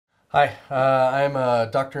Hi, I'm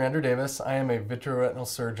Dr. Andrew Davis. I am a vitreoretinal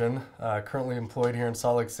surgeon, currently employed here in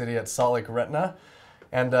Salt Lake City at Salt Lake Retina,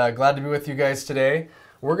 and glad to be with you guys today.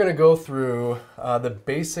 We're going to go through the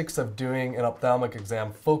basics of doing an ophthalmic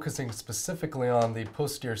exam, focusing specifically on the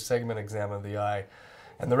posterior segment exam of the eye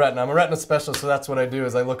and the retina. I'm a retina specialist, so that's what I do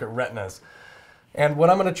is I look at retinas. And what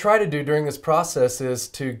I'm going to try to do during this process is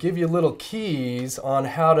to give you little keys on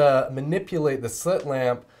how to manipulate the slit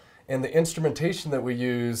lamp and the instrumentation that we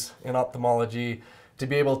use in ophthalmology to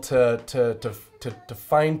be able to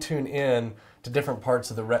fine-tune in to different parts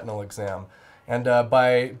of the retinal exam. And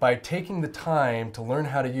by taking the time to learn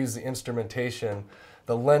how to use the instrumentation,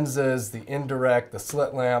 the lenses, the indirect, the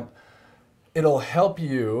slit lamp, it'll help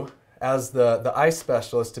you as the eye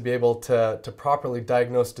specialist to be able to properly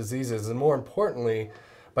diagnose diseases. And more importantly,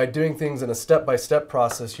 by doing things in a step-by-step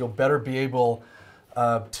process, you'll better be able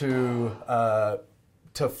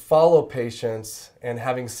to follow patients, and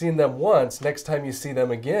having seen them once, next time you see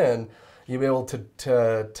them again, you'll be able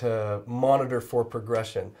to monitor for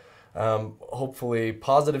progression. Hopefully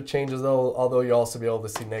positive changes, although you'll also be able to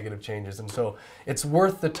see negative changes. And so it's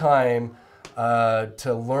worth the time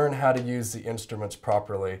to learn how to use the instruments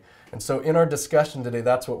properly. And so in our discussion today,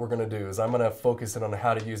 that's what we're going to do, is I'm going to focus in on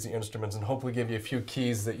how to use the instruments and hopefully give you a few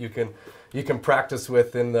keys that you can practice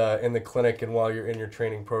with in the clinic and while you're in your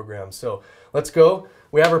training program. So let's go.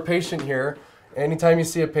 We have our patient here. Anytime you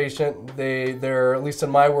see a patient, they're, at least in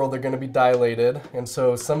my world, they're going to be dilated. And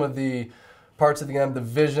so some of the parts of the end, the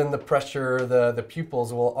vision, the pressure, the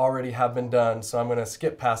pupils will already have been done. So I'm going to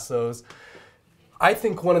skip past those. I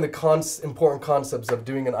think one of the important concepts of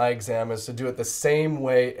doing an eye exam is to do it the same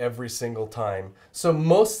way every single time. So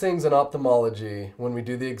most things in ophthalmology, when we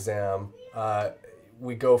do the exam,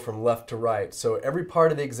 we go from left to right. So every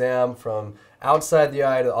part of the exam, from outside the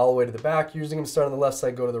eye to all the way to the back, usually going to start on the left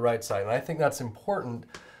side, go to the right side. And I think that's important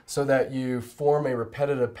so that you form a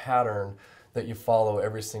repetitive pattern that you follow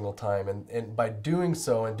every single time. And by doing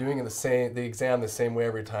so and doing the exam the same way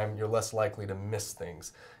every time, you're less likely to miss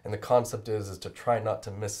things. And the concept is to try not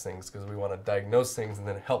to miss things, because we want to diagnose things and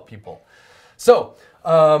then help people. So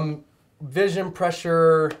vision,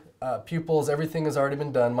 pressure, pupils, everything has already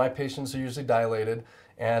been done. My patients are usually dilated.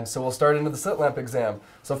 And so we'll start into the slit lamp exam.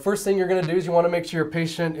 So first thing you're going to do is you want to make sure your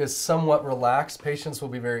patient is somewhat relaxed. Patients will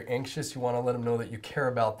be very anxious. You want to let them know that you care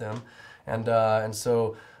about them. And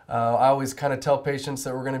so I always kind of tell patients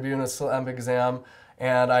that we're going to be doing a slit lamp exam,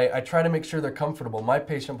 and I try to make sure they're comfortable. My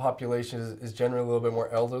patient population is generally a little bit more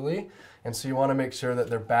elderly, and so you want to make sure that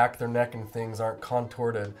their back, their neck, and things aren't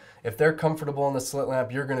contorted. If they're comfortable in the slit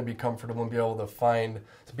lamp, you're going to be comfortable and be able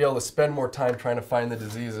to spend more time trying to find the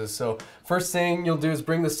diseases. So first thing you'll do is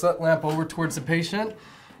bring the slit lamp over towards the patient.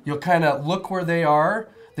 You'll kind of look where they are.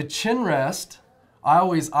 The chin rest, I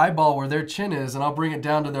always eyeball where their chin is, and I'll bring it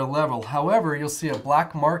down to their level. However, you'll see a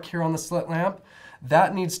black mark here on the slit lamp.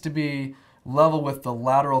 That needs to be level with the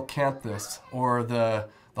lateral canthus, or the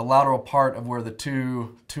lateral part of where the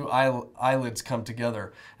two eyelids come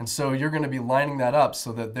together. And so you're going to be lining that up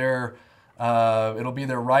so that it'll be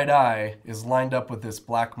their right eye is lined up with this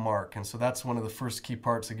black mark. And so that's one of the first key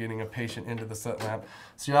parts of getting a patient into the slit lamp.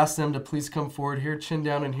 So you ask them to please come forward here, chin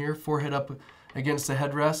down in here, forehead up against the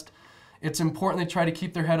headrest. It's important they try to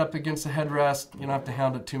keep their head up against the headrest. You don't have to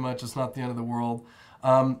hound it too much. It's not the end of the world.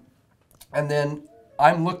 And then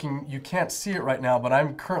I'm looking, you can't see it right now, but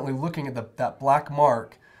I'm currently looking at that black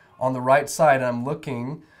mark on the right side, and I'm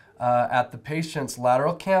looking at the patient's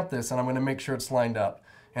lateral canthus, and I'm going to make sure it's lined up.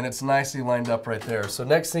 And it's nicely lined up right there. So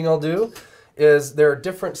next thing I'll do is there are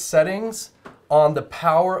different settings on the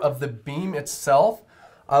power of the beam itself.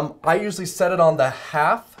 I usually set it on the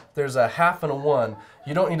half. There's a half and a 1.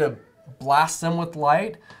 You don't need to blast them with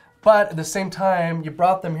light, but at the same time, you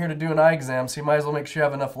brought them here to do an eye exam, so you might as well make sure you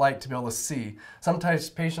have enough light to be able to see. Sometimes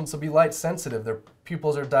patients will be light sensitive. Their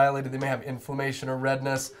pupils are dilated, they may have inflammation or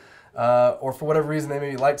redness, or for whatever reason they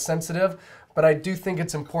may be light sensitive. But I do think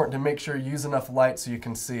it's important to make sure you use enough light so you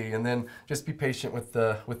can see, and then just be patient with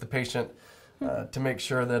the patient to make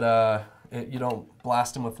sure that you don't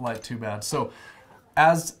blast them with light too bad. So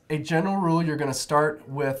as a general rule, you're going to start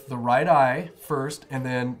with the right eye first and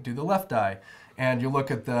then do the left eye. And you look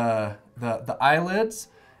at the eyelids,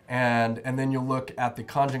 and then you look at the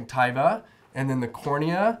conjunctiva, and then the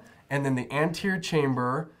cornea, and then the anterior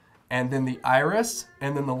chamber, and then the iris,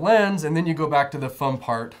 and then the lens, and then you go back to the fun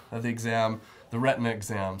part of the exam, the retina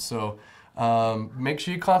exam. So make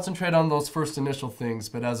sure you concentrate on those first initial things.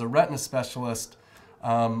 But as a retina specialist,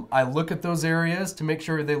 I look at those areas to make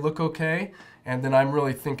sure they look okay, and then I'm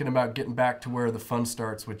really thinking about getting back to where the fun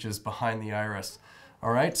starts, which is behind the iris.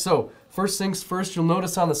 All right, so first things first, you'll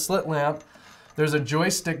notice on the slit lamp, There's a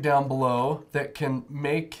joystick down below that can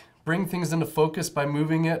bring things into focus by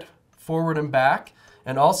moving it forward and back.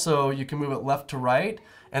 And also you can move it left to right,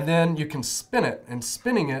 and then you can spin it, and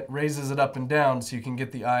spinning it raises it up and down so you can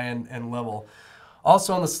get the eye and level.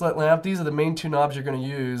 Also on the slit lamp, these are the main two knobs you're going to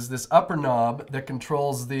use. This upper knob that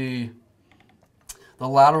controls the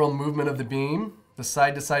lateral movement of the beam, the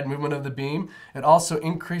side-to-side movement of the beam. It also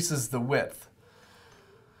increases the width.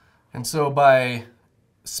 And so by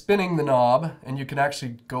spinning the knob, and you can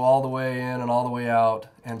actually go all the way in and all the way out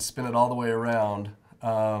and spin it all the way around,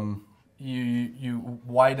 you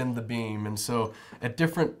widen the beam. And so at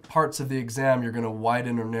different parts of the exam, you're going to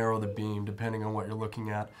widen or narrow the beam depending on what you're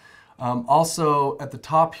looking at. Also at the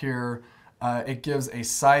top here, it gives a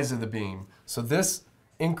size of the beam. So this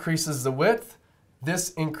increases the width,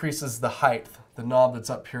 this increases the height. The knob that's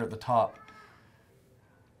up here at the top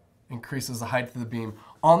increases the height of the beam.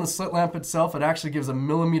 On the slit lamp itself, it actually gives a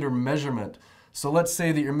millimeter measurement. So let's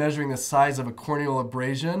say that you're measuring the size of a corneal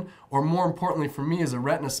abrasion, or more importantly for me as a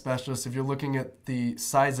retina specialist, if you're looking at the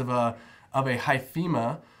size of a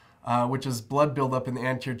hyphema, which is blood buildup in the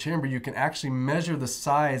anterior chamber, you can actually measure the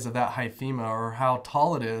size of that hyphema or how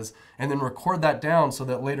tall it is, and then record that down so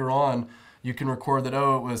that later on you can record that,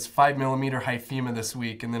 oh, it was 5 millimeter hyphema this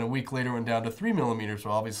week, and then a week later it went down to 3 millimeters. So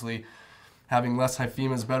obviously having less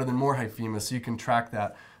hyphema is better than more hyphema, so you can track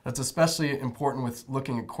that. That's especially important with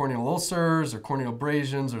looking at corneal ulcers or corneal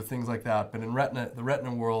abrasions or things like that. But in the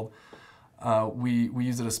retina world, we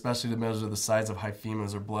use it especially to measure the size of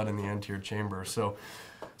hyphemas or blood in the anterior chamber. So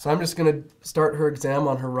I'm just going to start her exam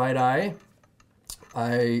on her right eye.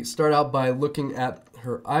 I start out by looking at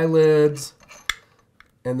her eyelids,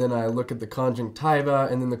 and then I look at the conjunctiva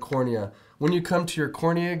and then the cornea. When you come to your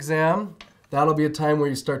cornea exam, that'll be a time where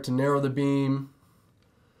you start to narrow the beam.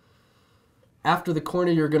 After the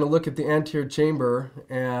cornea, you're going to look at the anterior chamber,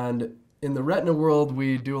 and in the retina world,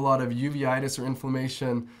 we do a lot of uveitis or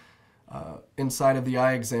inflammation inside of the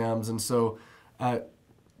eye exams. And so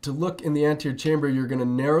to look in the anterior chamber, you're going to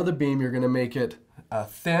narrow the beam, you're going to make it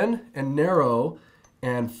thin and narrow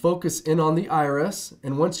and focus in on the iris.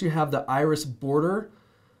 And once you have the iris border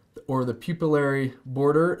or the pupillary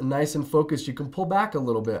border nice and focused, you can pull back a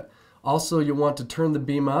little bit. Also, you want to turn the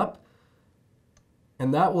beam up,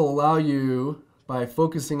 and that will allow you, by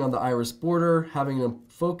focusing on the iris border, having a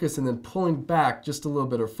focus and then pulling back just a little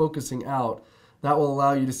bit or focusing out, that will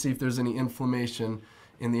allow you to see if there's any inflammation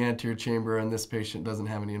in the anterior chamber, and this patient doesn't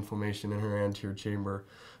have any inflammation in her anterior chamber.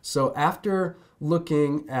 So after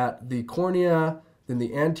looking at the cornea, then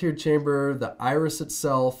the anterior chamber, the iris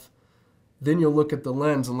itself, then you'll look at the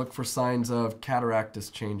lens and look for signs of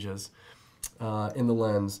cataractus changes in the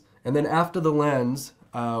lens. And then after the lens,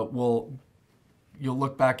 you'll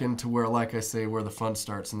look back into where, like I say, where the fun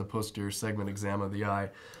starts in the posterior segment exam of the eye.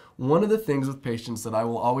 One of the things with patients that I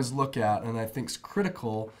will always look at, and I think is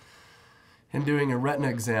critical in doing a retina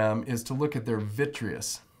exam, is to look at their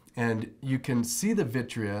vitreous. And you can see the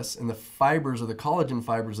vitreous and the fibers or the collagen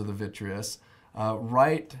fibers of the vitreous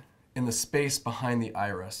right in the space behind the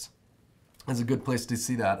iris. Is a good place to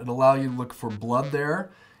see that. It'll allow you to look for blood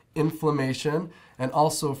there, inflammation, and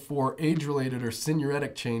also for age-related or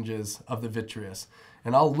synuretic changes of the vitreous.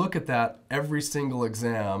 And I'll look at that every single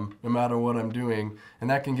exam, no matter what I'm doing, and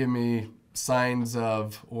that can give me signs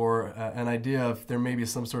of or an idea if there may be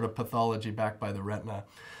some sort of pathology backed by the retina.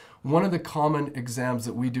 One of the common exams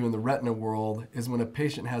that we do in the retina world is when a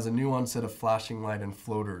patient has a new onset of flashing light and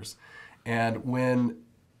floaters. And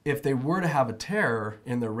if they were to have a tear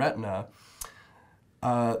in their retina,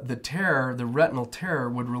 the retinal tear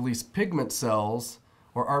would release pigment cells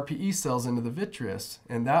or RPE cells into the vitreous,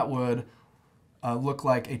 and that would look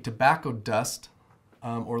like a tobacco dust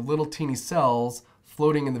or little teeny cells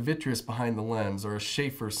floating in the vitreous behind the lens, or a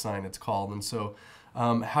Schaefer sign it's called. And so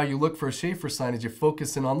how you look for a Schaefer sign is you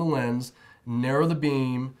focus in on the lens, narrow the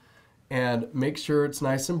beam, and make sure it's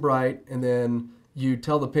nice and bright, and then you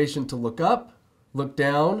tell the patient to look up, look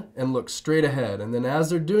down, and look straight ahead. And then as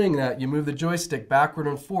they're doing that, you move the joystick backward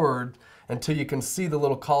and forward until you can see the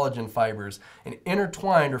little collagen fibers. And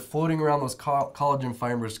intertwined or floating around those collagen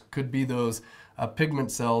fibers could be those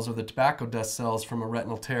pigment cells or the tobacco dust cells from a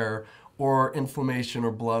retinal tear, or inflammation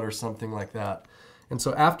or blood or something like that. And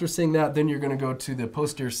so after seeing that, then you're going to go to the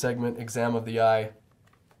posterior segment exam of the eye.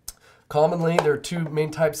 Commonly, there are two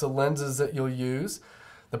main types of lenses that you'll use.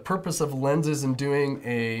 The purpose of lenses in doing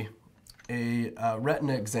a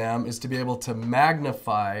retina exam is to be able to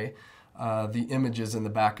magnify the images in the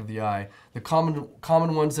back of the eye. The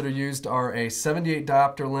common ones that are used are a 78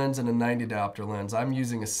 diopter lens and a 90 diopter lens. I'm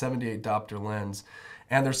using a 78 diopter lens.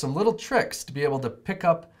 And there's some little tricks to be able to pick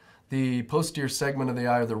up the posterior segment of the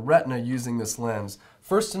eye or the retina using this lens.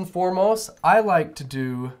 First and foremost, I like to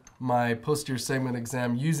do my posterior segment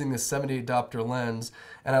exam using this 78 diopter lens,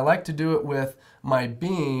 and I like to do it with my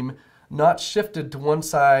beam not shifted to one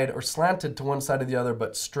side or slanted to one side or the other,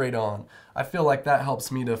 but straight on. I feel like that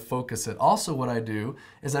helps me to focus it. Also, what I do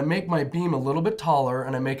is I make my beam a little bit taller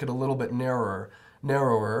and I make it a little bit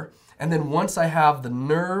narrower. And then once I have the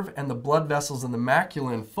nerve and the blood vessels and the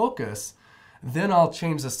macula in focus, then I'll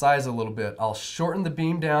change the size a little bit. I'll shorten the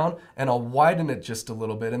beam down and I'll widen it just a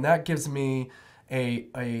little bit, and that gives me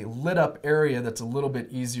a lit up area that's a little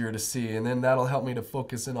bit easier to see, and then that'll help me to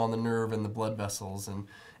focus in on the nerve and the blood vessels and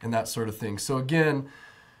that sort of thing. So again,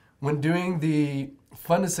 when doing the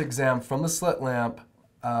fundus exam from the slit lamp,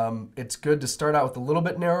 it's good to start out with a little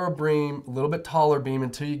bit narrower beam, a little bit taller beam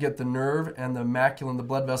until you get the nerve and the macula and the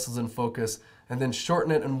blood vessels in focus, and then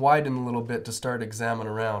shorten it and widen a little bit to start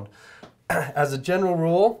examining around. As a general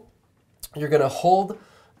rule, you're going to hold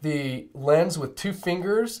the lens with 2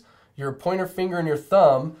 fingers, your pointer finger and your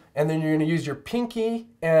thumb, and then you're going to use your pinky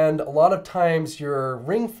and a lot of times your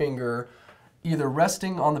ring finger either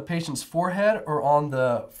resting on the patient's forehead or on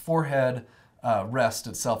the forehead rest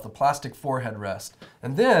itself, the plastic forehead rest.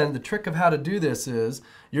 And then the trick of how to do this is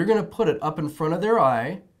you're going to put it up in front of their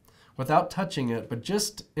eye without touching it, but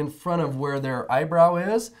just in front of where their eyebrow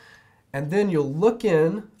is, and then you'll look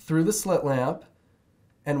in through the slit lamp,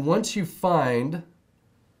 and once you find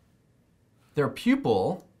their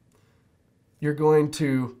pupil, you're going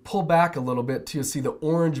to pull back a little bit till you see the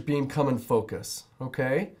orange beam come in focus,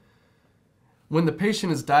 okay? When the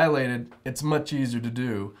patient is dilated, it's much easier to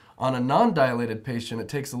do. On a non-dilated patient, it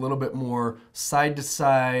takes a little bit more side to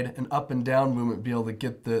side and up and down movement to be able to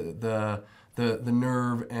get the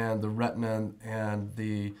nerve and the retina and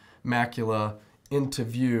the macula into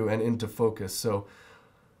view and into focus. So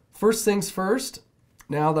first things first,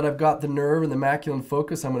 now that I've got the nerve and the macula in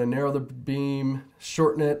focus, I'm going to narrow the beam,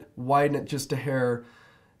 shorten it, widen it just a hair.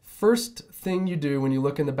 First thing you do when you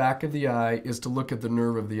look in the back of the eye is to look at the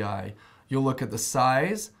nerve of the eye. You'll look at the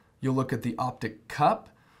size, you'll look at the optic cup,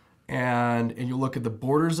 and you'll look at the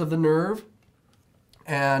borders of the nerve,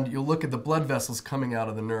 and you'll look at the blood vessels coming out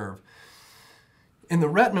of the nerve. In the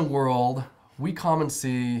retina world, we commonly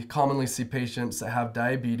see patients that have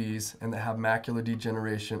diabetes and that have macular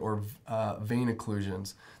degeneration or vein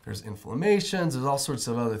occlusions. There's inflammations, there's all sorts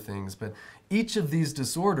of other things, but each of these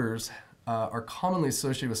disorders are commonly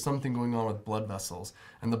associated with something going on with blood vessels.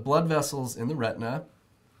 And the blood vessels in the retina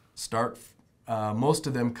most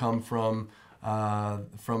of them come from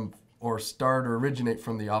or originate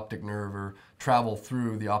from the optic nerve or travel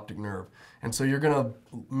through the optic nerve. And so you're going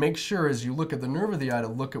to make sure as you look at the nerve of the eye to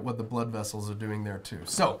look at what the blood vessels are doing there too.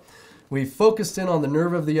 So we focused in on the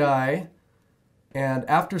nerve of the eye, and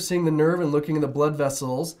after seeing the nerve and looking at the blood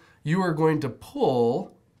vessels, you are going to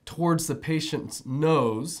pull towards the patient's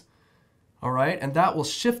nose, all right? And that will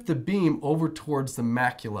shift the beam over towards the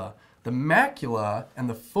macula. The macula and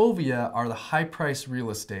the fovea are the high-priced real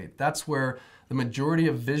estate. That's where the majority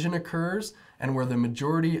of vision occurs and where the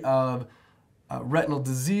majority of retinal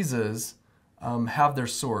diseases have their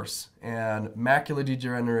source. And macular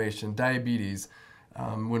degeneration, diabetes,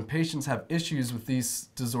 when patients have issues with these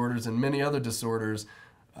disorders and many other disorders,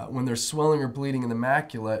 when there's swelling or bleeding in the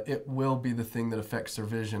macula, it will be the thing that affects their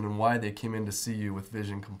vision and why they came in to see you with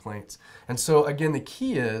vision complaints. And so again, the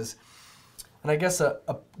key is, and I guess a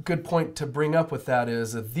good point to bring up with that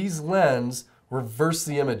is that these lenses reverse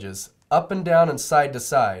the images up and down and side to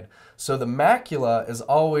side. So the macula is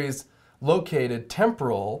always located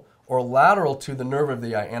temporal or lateral to the nerve of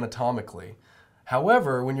the eye anatomically.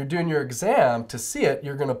 However, when you're doing your exam, to see it,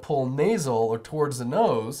 you're going to pull nasal or towards the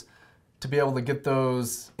nose to be able to get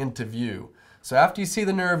those into view. So after you see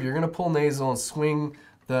the nerve, you're going to pull nasal and swing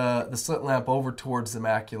the slit lamp over towards the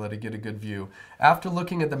macula to get a good view. After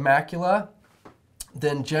looking at the macula,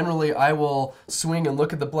 then generally I will swing and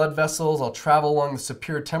look at the blood vessels. I'll travel along the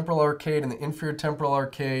superior temporal arcade and the inferior temporal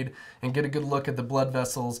arcade and get a good look at the blood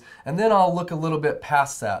vessels. And then I'll look a little bit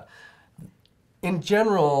past that. In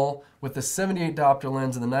general, with the 78 diopter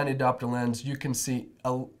lens and the 90 diopter lens, you can see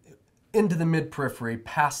into the mid-periphery,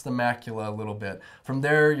 past the macula a little bit. From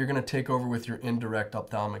there, you're going to take over with your indirect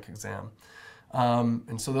ophthalmic exam.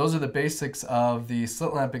 And so those are the basics of the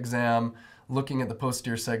slit lamp exam, looking at the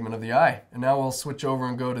posterior segment of the eye. And now we'll switch over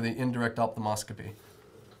and go to the indirect ophthalmoscopy.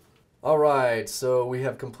 All right, so we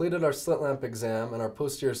have completed our slit lamp exam and our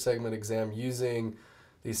posterior segment exam using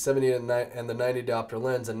the 70 and the 90 diopter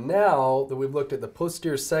lens. And now that we've looked at the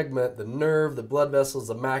posterior segment, the nerve, the blood vessels,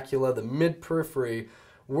 the macula, the mid-periphery,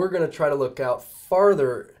 we're going to try to look out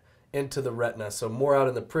farther into the retina, so more out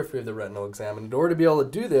in the periphery of the retinal exam. And in order to be able to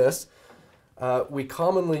do this, we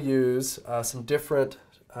commonly use some different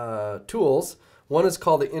tools. One is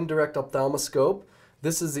called the indirect ophthalmoscope.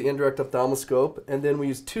 This is the indirect ophthalmoscope, and then we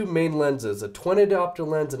use two main lenses, a 20 diopter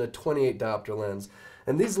lens and a 28 diopter lens.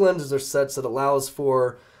 And these lenses are such that allows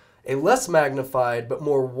for a less magnified but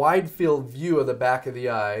more wide field view of the back of the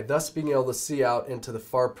eye, thus being able to see out into the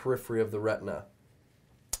far periphery of the retina.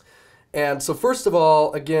 And so first of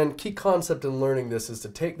all, again, key concept in learning this is to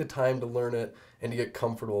take the time to learn it and to get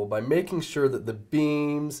comfortable by making sure that the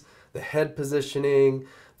beams, the head positioning,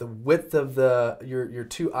 the width of your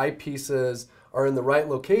two eyepieces are in the right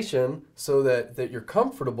location so that you're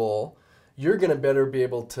comfortable. You're going to better be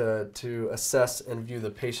able to assess and view the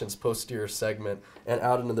patient's posterior segment and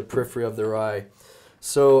out into the periphery of their eye.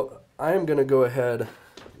 So I am going to go ahead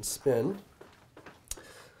and spin.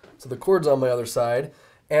 So the cord's on my other side.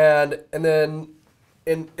 And then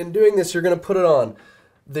in doing this, you're going to put it on.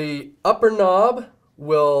 The upper knob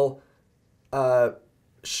will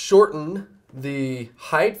shorten the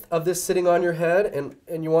height of this sitting on your head,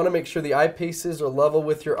 and you want to make sure the eyepieces are level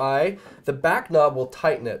with your eye. The back knob will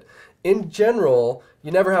tighten it. In general,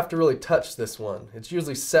 you never have to really touch this one. It's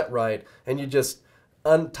usually set right, and you just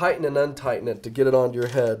tighten and untighten it to get it onto your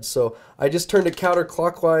head. So I just turned it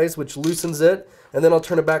counterclockwise, which loosens it, and then I'll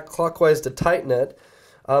turn it back clockwise to tighten it.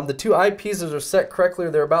 The two eyepieces are set correctly.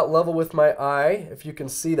 They're about level with my eye, if you can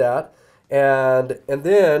see that. And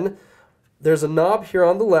then there's a knob here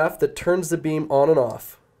on the left that turns the beam on and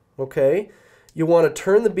off. Okay? You want to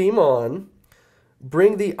turn the beam on,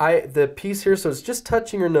 bring the piece here so it's just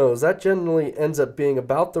touching your nose. That generally ends up being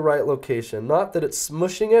about the right location. Not that it's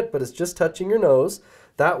smushing it, but it's just touching your nose.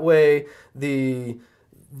 That way the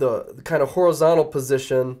kind of horizontal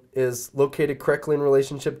position is located correctly in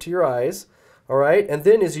relationship to your eyes. All right, and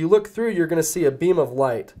then as you look through, you're going to see a beam of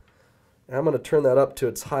light. And I'm going to turn that up to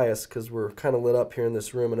its highest because we're kind of lit up here in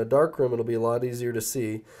this room. In a dark room, it'll be a lot easier to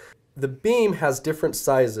see. The beam has different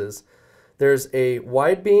sizes. There's a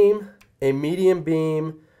wide beam, a medium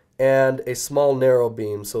beam, and a small narrow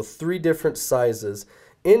beam. So 3 different sizes.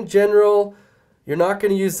 In general, you're not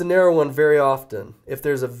going to use the narrow one very often. If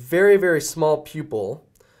there's a very, very small pupil,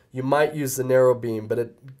 you might use the narrow beam, but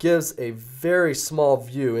it gives a very small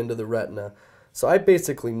view into the retina. So I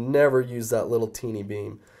basically never use that little teeny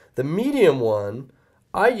beam. The medium one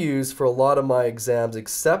I use for a lot of my exams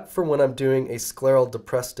except for when I'm doing a scleral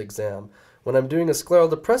depressed exam. When I'm doing a scleral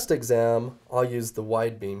depressed exam, I'll use the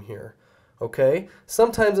wide beam here. Okay?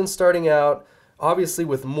 Sometimes in starting out, obviously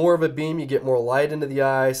with more of a beam you get more light into the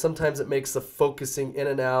eye. Sometimes it makes the focusing in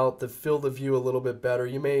and out, the field of view a little bit better.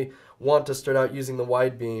 You may want to start out using the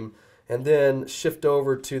wide beam and then shift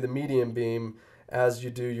over to the medium beam as you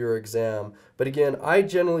do your exam. But again, I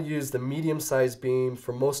generally use the medium-sized beam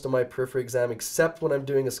for most of my periphery exam except when I'm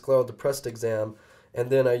doing a scleral depressed exam, and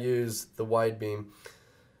then I use the wide beam.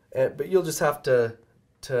 But you'll just have to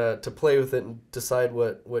play with it and decide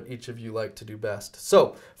what each of you like to do best.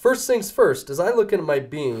 So first things first, as I look at my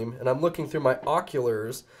beam and I'm looking through my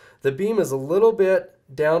oculars, the beam is a little bit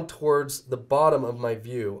down towards the bottom of my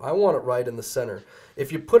view. I want it right in the center.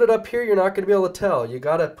 If you put it up here, you're not going to be able to tell. You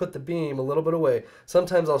got to put the beam a little bit away.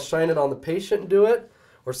 Sometimes I'll shine it on the patient and do it,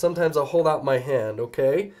 or sometimes I'll hold out my hand,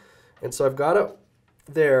 okay? And so I've got it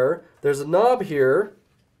there. There's a knob here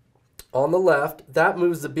on the left. That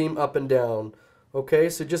moves the beam up and down, okay?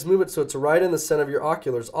 So just move it so it's right in the center of your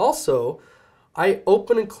oculars. Also, I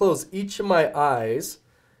open and close each of my eyes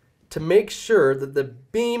to make sure that the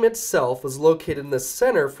beam itself is located in the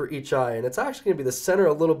center for each eye. And it's actually going to be the center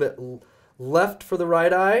a little bit left for the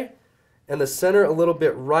right eye and the center a little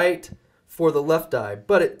bit right for the left eye.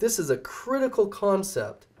 But this is a critical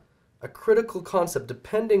concept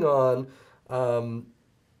depending on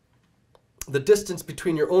the distance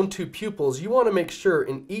between your own two pupils. You want to make sure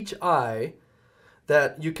in each eye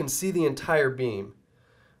that you can see the entire beam.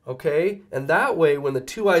 Okay, and that way when the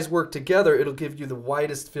two eyes work together, it'll give you the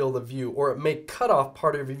widest field of view, or it may cut off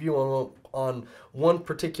part of your view on one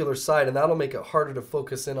particular side, and that'll make it harder to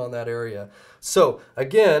focus in on that area. So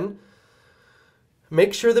again,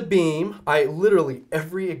 make sure the beam, literally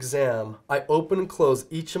every exam, I open and close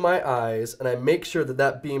each of my eyes, and I make sure that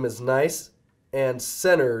that beam is nice and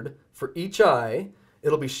centered for each eye.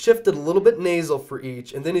 It'll be shifted a little bit nasal for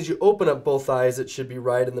each, and then as you open up both eyes, it should be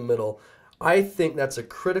right in the middle. I think that's a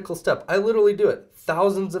critical step. I literally do it.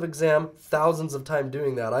 Thousands of exams, thousands of times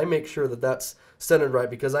doing that. I make sure that that's centered right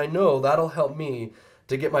because I know that'll help me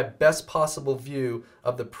to get my best possible view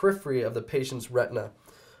of the periphery of the patient's retina.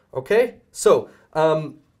 Okay, so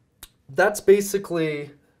that's basically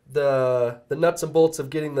the nuts and bolts of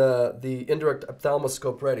getting the indirect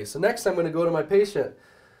ophthalmoscope ready. So next I'm going to go to my patient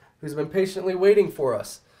who's been patiently waiting for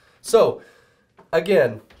us. So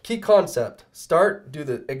again, key concept, do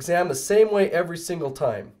the exam the same way every single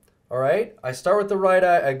time. All right, I start with the right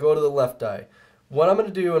eye, I go to the left eye. What I'm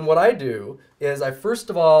going to do and what I do is first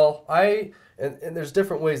of all, and there's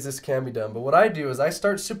different ways this can be done, but what I do is I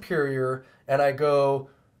start superior and I go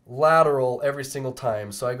lateral every single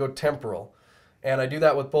time. So I go temporal. And I do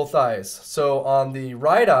that with both eyes. So on the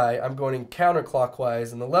right eye, I'm going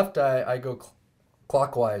counterclockwise, and the left eye, I go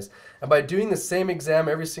clockwise. And by doing the same exam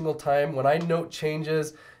every single time, when I note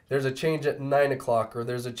changes, there's a change at 9 o'clock, or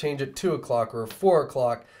there's a change at 2 o'clock, or 4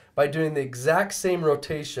 o'clock, by doing the exact same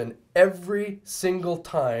rotation every single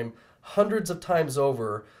time, hundreds of times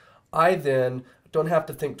over, I then don't have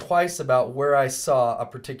to think twice about where I saw a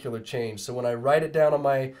particular change. So when I write it down on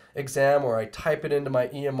my exam, or I type it into my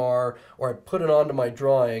EMR, or I put it onto my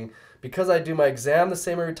drawing, because I do my exam the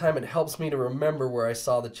same every time, it helps me to remember where I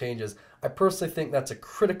saw the changes. I personally think that's a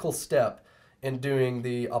critical step in doing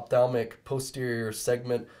the ophthalmic posterior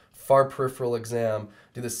segment far peripheral exam.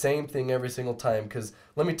 Do the same thing every single time, because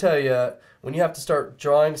let me tell you, when you have to start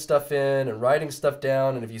drawing stuff in and writing stuff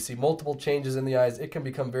down, and if you see multiple changes in the eyes, it can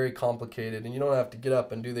become very complicated, and you don't have to get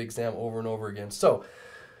up and do the exam over and over again. So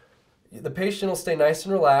the patient will stay nice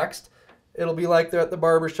and relaxed. It'll be like they're at the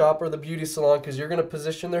barber shop or the beauty salon, because you're going to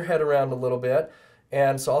position their head around a little bit.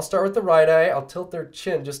 And so I'll start with the right eye. I'll tilt their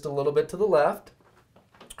chin just a little bit to the left.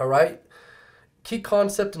 All right. Key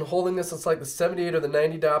concept in holding this, it's like the 78 or the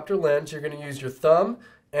 90 diopter lens. You're going to use your thumb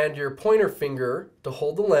and your pointer finger to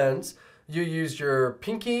hold the lens. You use your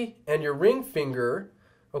pinky and your ring finger,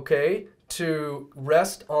 okay, to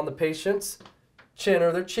rest on the patient's chin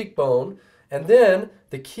or their cheekbone. And then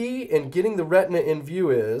the key in getting the retina in view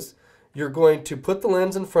is you're going to put the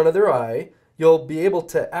lens in front of their eye. You'll be able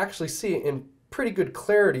to actually see in pretty good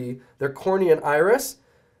clarity their cornea and iris,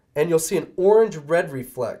 and you'll see an orange-red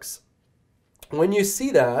reflex. When you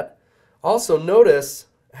see that, also notice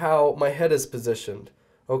how my head is positioned,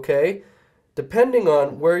 okay? Depending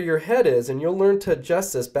on where your head is, and you'll learn to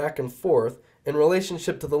adjust this back and forth in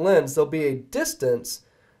relationship to the lens, there'll be a distance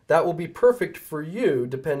that will be perfect for you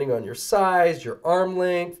depending on your size, your arm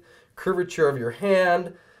length, curvature of your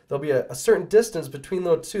hand. There'll be a certain distance between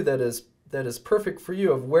those two that is perfect for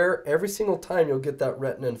you, of where every single time you'll get that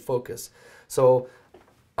retina in focus. So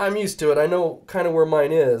I'm used to it. I know kind of where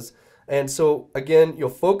mine is. And so, again, you'll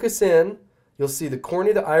focus in, you'll see the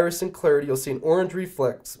cornea, the iris, and clarity. You'll see an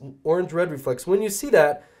orange-red reflex. When you see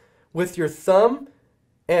that, with your thumb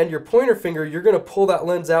and your pointer finger, you're going to pull that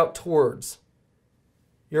lens out towards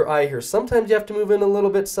your eye here. Sometimes you have to move in a little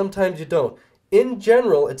bit, sometimes you don't. In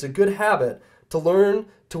general, it's a good habit to learn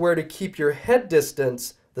to where to keep your head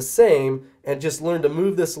distance the same and just learn to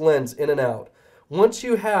move this lens in and out. Once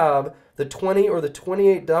you have the 20 or the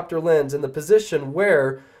 28 diopter lens in the position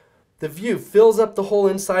where the view fills up the whole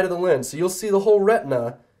inside of the lens. So you'll see the whole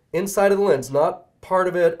retina inside of the lens, not part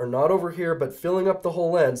of it or not over here, but filling up the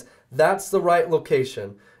whole lens. That's the right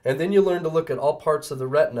location. And then you learn to look at all parts of the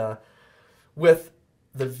retina with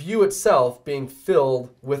the view itself being filled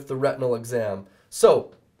with the retinal exam.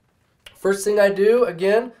 So first thing I do,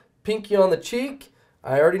 again, pinky on the cheek.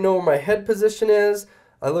 I already know where my head position is.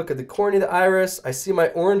 I look at the cornea, the iris. I see my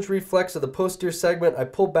orange reflex of the posterior segment. I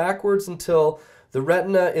pull backwards until the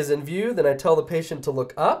retina is in view. Then I tell the patient to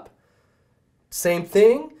look up. Same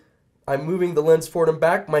thing. I'm moving the lens forward and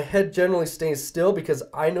back. My head generally stays still because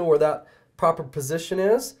I know where that proper position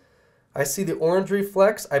is. I see the orange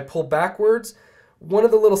reflex. I pull backwards. One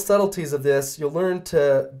of the little subtleties of this, you'll learn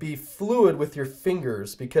to be fluid with your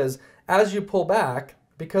fingers, because as you pull back,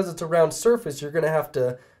 because it's a round surface, you're going to have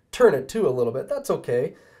to turn it too a little bit. That's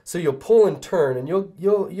okay. So you'll pull and turn, and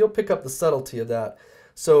you'll pick up the subtlety of that.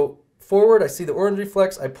 So forward, I see the orange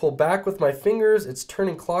reflex. I pull back with my fingers. It's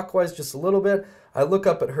turning clockwise just a little bit. I look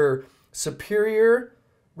up at her superior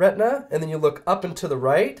retina, and then you look up and to the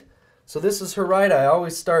right. So this is her right eye. I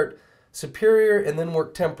always start superior and then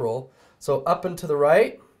work temporal. So up and to the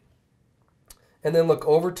right, and then look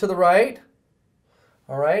over to the right.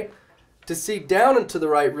 All right. To see down and to the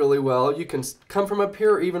right really well, you can come from up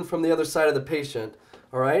here or even from the other side of the patient.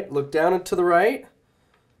 All right. Look down and to the right.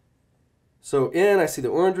 So in, I see the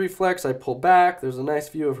orange reflex. I pull back. There's a nice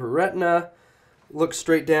view of her retina. Look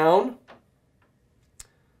straight down.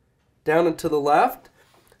 Down and to the left.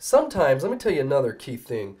 Sometimes, let me tell you another key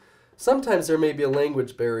thing. Sometimes there may be a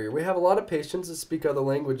language barrier. We have a lot of patients that speak other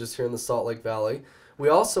languages here in the Salt Lake Valley. We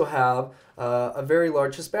also have a very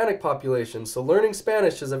large Hispanic population, so learning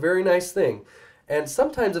Spanish is a very nice thing. And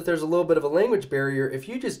sometimes if there's a little bit of a language barrier, if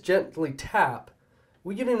you just gently tap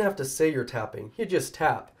well, you didn't have to say you're tapping. You just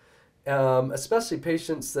tap. Especially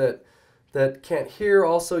patients that can't hear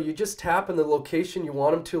also, you just tap in the location you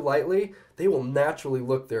want them to lightly. They will naturally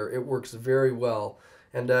look there. It works very well.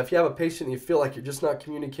 And if you have a patient you feel like you're just not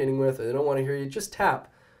communicating with, or they don't want to hear you, just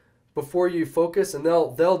tap before you focus, and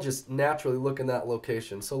they'll just naturally look in that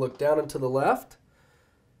location. So look down and to the left,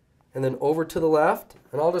 and then over to the left,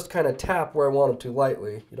 and I'll just kind of tap where I want them to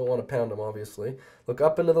lightly. You don't want to pound them, obviously. Look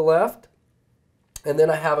up and to the left, and then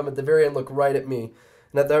I have them at the very end look right at me.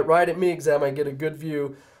 And at that right at me exam, I get a good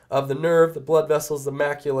view of the nerve, the blood vessels, the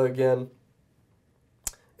macula again.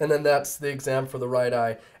 And then that's the exam for the right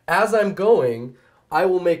eye. As I'm going, I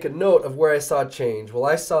will make a note of where I saw change. Well,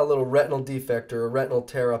 I saw a little retinal defect or a retinal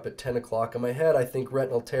tear up at 10 o'clock. In my head, I think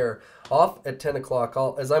retinal tear. Off at 10 o'clock,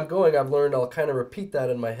 as I'm going, I've learned I'll kind of repeat that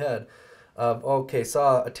in my head. Okay,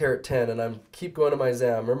 saw a tear at 10, and keep going to my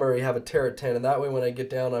exam. Remember, you have a tear at 10, and that way when I get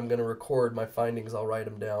down, I'm going to record my findings. I'll write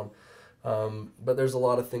them down. But there's a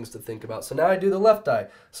lot of things to think about. So now I do the left eye.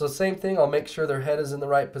 So same thing, I'll make sure their head is in the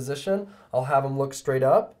right position. I'll have them look straight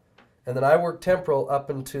up. And then I work temporal up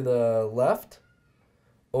and to the left,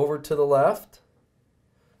 over to the left,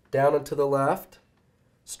 down and to the left,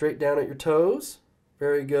 straight down at your toes.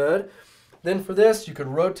 Very good. Then for this, you could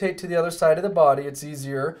rotate to the other side of the body. It's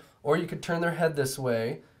easier. Or you could turn their head this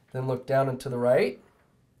way, then look down and to the right,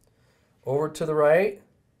 over to the right,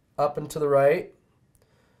 up and to the right.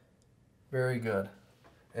 Very good.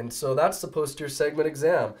 And so that's the posterior segment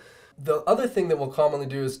exam. The other thing that we'll commonly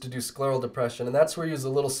do is to do scleral depression, and that's where you use a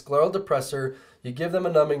little scleral depressor, you give them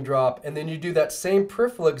a numbing drop, and then you do that same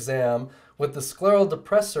peripheral exam with the scleral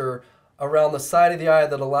depressor around the side of the eye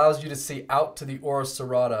that allows you to see out to the ora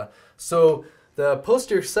serrata. So the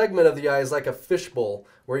posterior segment of the eye is like a fishbowl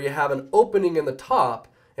where you have an opening in the top,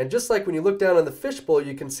 and just like when you look down in the fishbowl,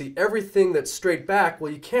 you can see everything that's straight back.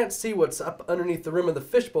 Well, you can't see what's up underneath the rim of the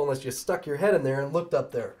fishbowl unless you stuck your head in there and looked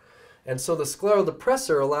up there. And so the scleral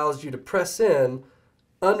depressor allows you to press in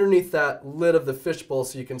underneath that lid of the fishbowl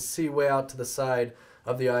so you can see way out to the side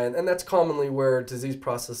of the eye. And that's commonly where disease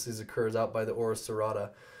processes occurs, out by the ora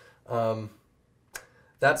serrata.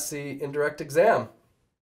 That's the indirect exam.